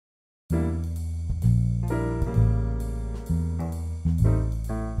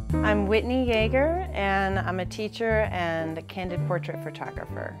I'm Whitney Yeager, and I'm a teacher and a candid portrait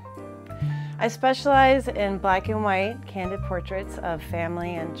photographer. I specialize in black and white candid portraits of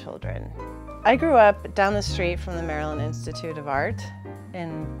family and children. I grew up down the street from the Maryland Institute of Art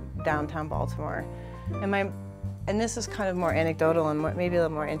in downtown Baltimore. And this is kind of more anecdotal and maybe a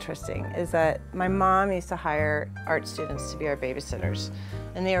little more interesting, is that my mom used to hire art students to be our babysitters.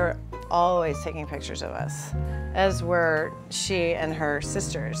 And they were always taking pictures of us, as were she and her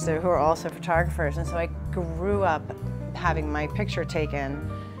sisters, who are also photographers. And so I grew up having my picture taken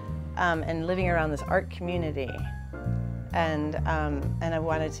and living around this art community. And I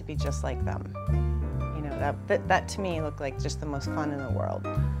wanted to be just like them. You know, that to me looked like just the most fun in the world.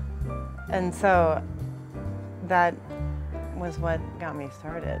 And so that was what got me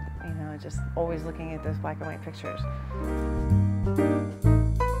started, you know, just always looking at those black and white pictures.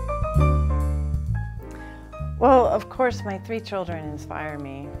 Well, of course, my 3 children inspire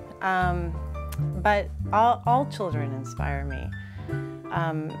me, but all children inspire me.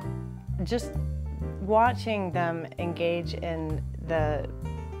 Just watching them engage in the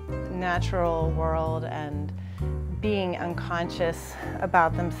natural world and being unconscious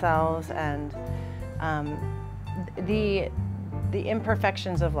about themselves and the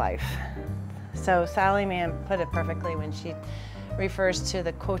imperfections of life. So Sally Mann put it perfectly when she refers to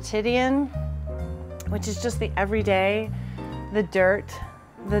the quotidian, which is just the everyday, the dirt,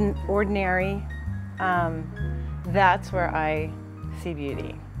 the ordinary. That's where I see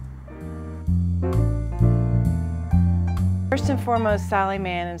beauty. First and foremost, Sally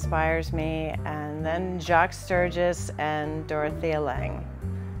Mann inspires me, and then Jacques Sturgis and Dorothea Lange.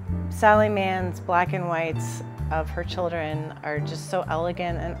 Sally Mann's black and whites of her children are just so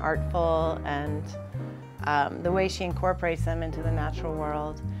elegant and artful, and the way she incorporates them into the natural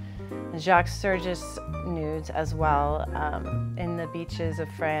world. Jacques Sturgis nudes as well in the beaches of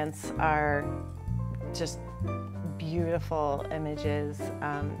France are just beautiful images.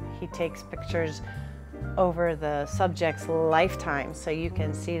 He takes pictures over the subject's lifetime, so you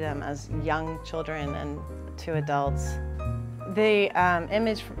can see them as young children and to adults. The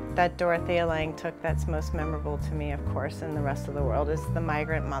image that Dorothea Lange took that's most memorable to me, of course, and the rest of the world, is the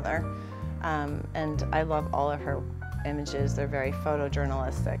migrant mother. And I love all of her images. They're very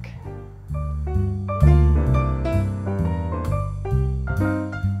photojournalistic.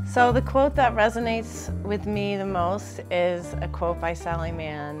 So the quote that resonates with me the most is a quote by Sally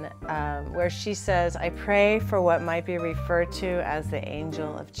Mann where she says, "I pray for what might be referred to as the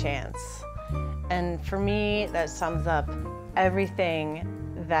angel of chance." And for me, that sums up everything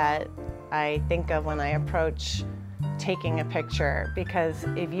that I think of when I approach taking a picture, because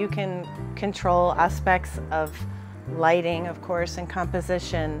if you can control aspects of lighting, of course, and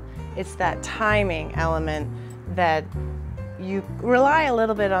composition, it's that timing element that you rely a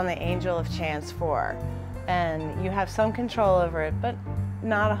little bit on the angel of chance for, and you have some control over it, but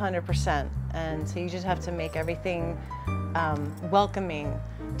not 100%. And so you just have to make everything welcoming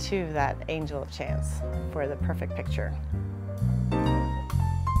to that angel of chance for the perfect picture.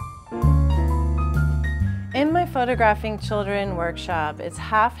 In my Photographing Children workshop, it's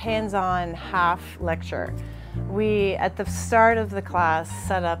half hands-on, half lecture. We, at the start of the class,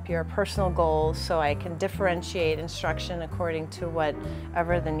 set up your personal goals so I can differentiate instruction according to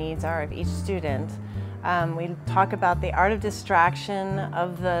whatever the needs are of each student. We talk about the art of distraction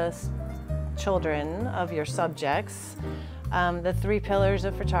of the children, of your subjects, the 3 pillars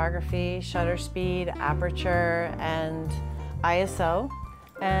of photography: shutter speed, aperture, and ISO.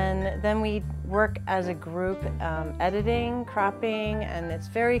 And then we work as a group, editing, cropping, and it's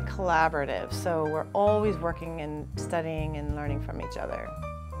very collaborative. So we're always working and studying and learning from each other.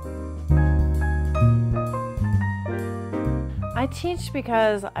 I teach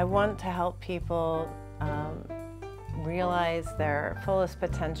because I want to help people realize their fullest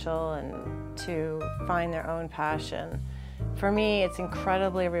potential and to find their own passion. For me, it's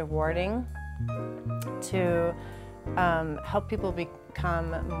incredibly rewarding to help people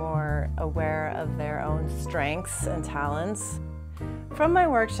become more aware of their own strengths and talents. From my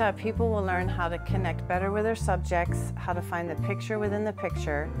workshop, people will learn how to connect better with their subjects, how to find the picture within the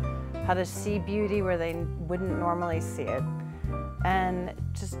picture, how to see beauty where they wouldn't normally see it, and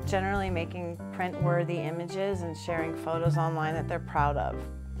just generally making print-worthy images and sharing photos online that they're proud of.